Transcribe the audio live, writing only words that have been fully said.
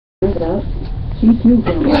out, she too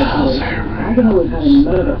can be even though we've had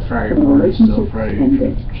another relationship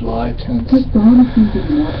ended. July 10th. Because Donna seems to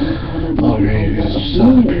be more encountered Oh, great. It's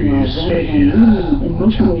so pretty.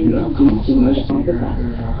 emotionally engaged in the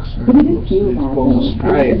fact. But it didn't feel that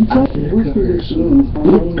way. It's just work through the feelings by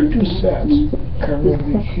letting your feelings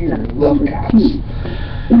Currently here, Webcam.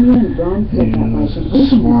 In the end, Ron said that by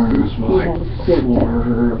composing himself, he had quit it,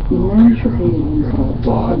 emancipated himself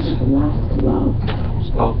from his last love.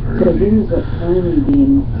 But it is what finally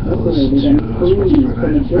being liberated and freed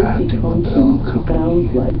from the guilty conscience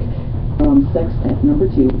sounds like from Sextet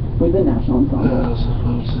 #2 with the National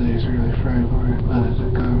Ensemble. Today's early Friday morning, planets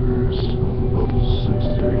that covers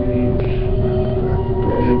 6:30 back to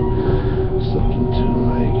bed, slept until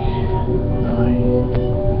like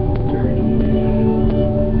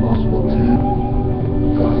 9:30, possible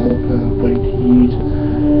 10, got up, had a bite to eat,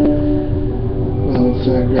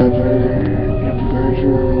 outside, grabbed our empty garbage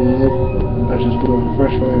room, I just put on a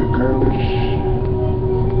fresh bag of garbage,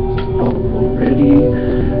 already.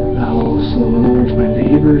 I also went to my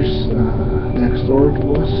neighbors next door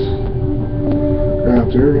to us,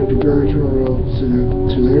 grabbed their empty garbage room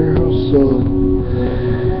to their house, so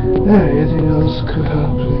yeah, anything else could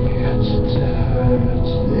happen yet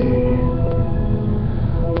today,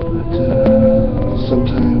 but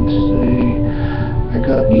sometime today I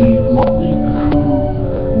got a Motley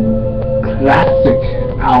Crue classic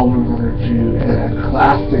album review and a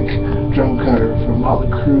classic drum cutter from Motley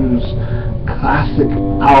Crue's classic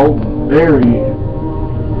album, very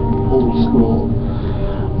old school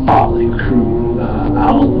Motley Crue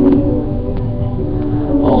album.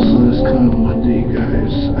 Also this coming Monday,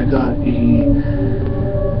 guys, I got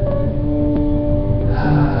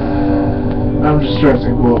I'm just trying to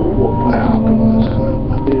think what happened this coming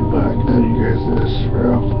Monday, but I can tell you guys this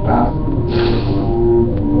right off the bat.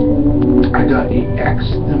 I got a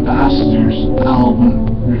X-Ambassadors album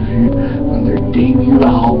review on their debut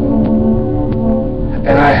album,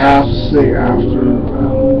 and I have to say, after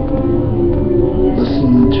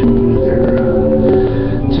listening to their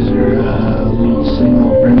lead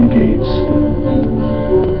single Renegades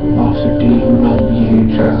off their debut on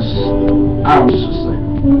VHS, I was just like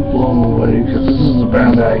blown away, because this is a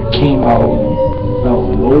band that came out of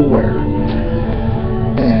nowhere,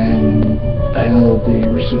 and I know they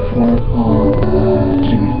were performed on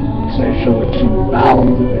Jimmy Tonight Show with Jimmy Fallon,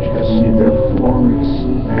 which you guys see their performance,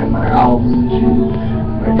 and my album,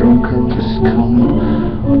 my drum curve is coming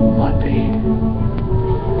Monday.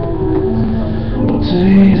 But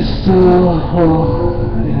today is still,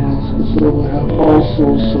 so we have also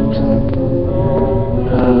sometime,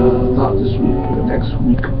 not this week, but next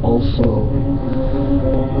week also,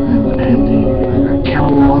 and pending, I got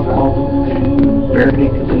Countdown album, Bare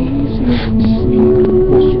Naked Ladies, you can see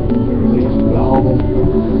most of them released the album,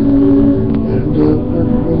 and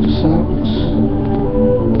everyone decides.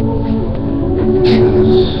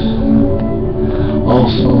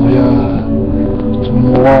 Also,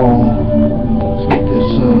 tomorrow is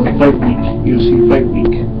fight week, UFC fight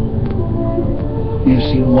week.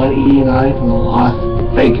 UFC 189 from Las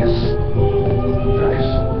Vegas. Guys,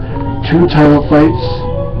 2 title fights.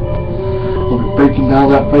 We'll be breaking down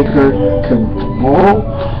that fight card coming tomorrow.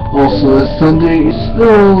 Also, this Sunday is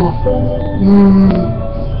still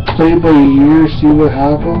play by ear, see what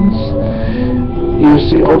happens.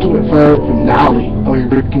 UFC Ultimate Fighter finale. I'll be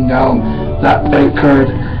breaking down that fight card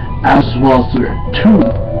as well as there are 2.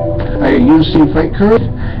 I got UFC fight card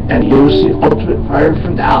and UFC Ultimate Fighter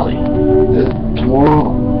finale. Tomorrow